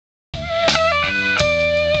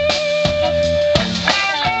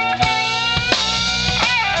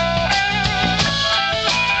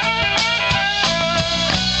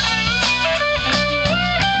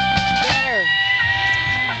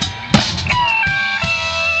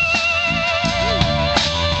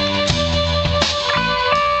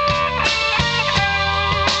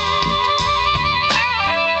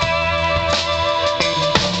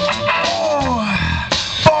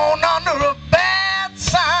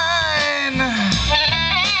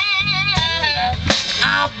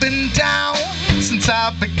been down since I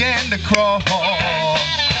began to crawl,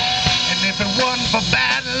 and if it wasn't for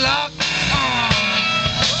bad luck,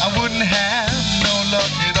 I wouldn't have no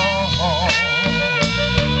luck at all.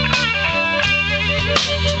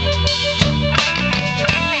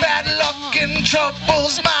 Bad luck and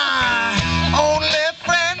trouble's my only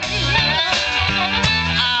friend.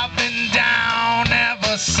 I've been down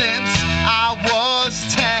ever since I was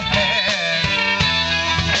 10.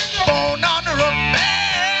 Born under a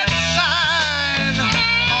bad sign.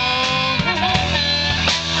 Oh,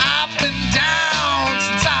 I've been down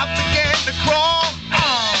since I began to crawl.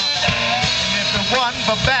 And if it wasn't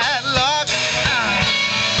for bad luck,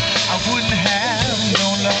 I wouldn't have no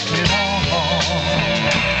luck at all.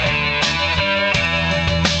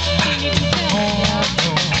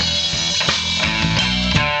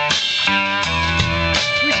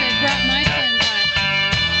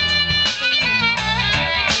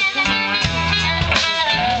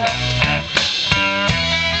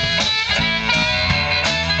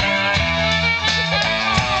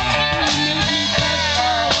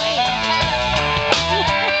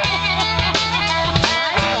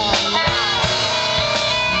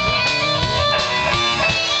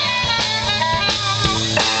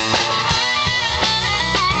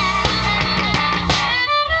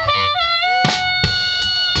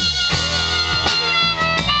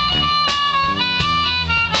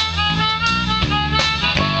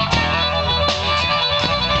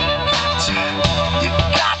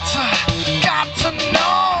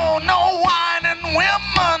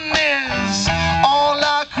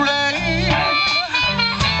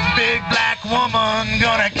 Woman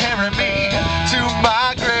gonna carry me to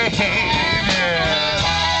my grave, yeah.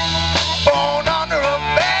 Born under a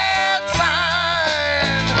bad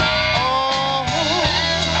sign. Oh,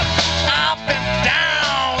 I've been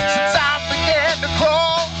down since I began to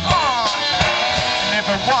crawl. And if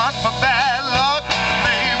it wasn't for bad luck,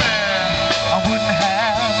 baby, I wouldn't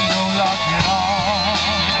have no luck at all.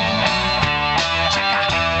 Check out.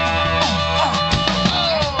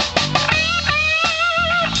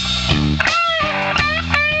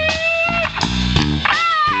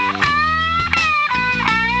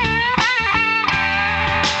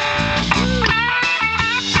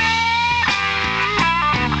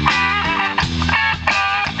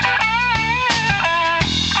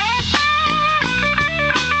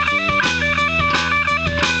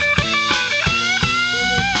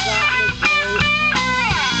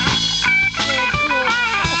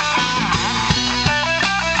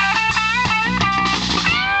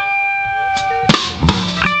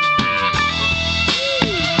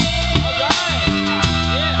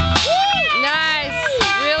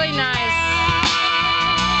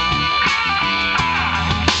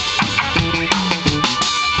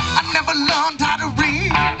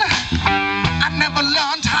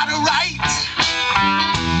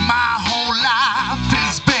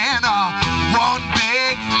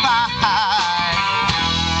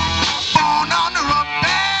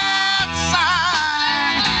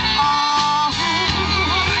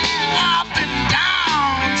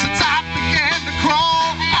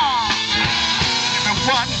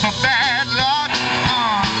 For bad luck,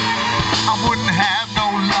 I wouldn't have no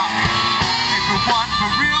luck. If it wasn't for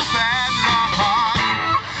real bad luck,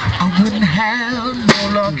 I wouldn't have no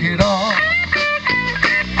luck at all.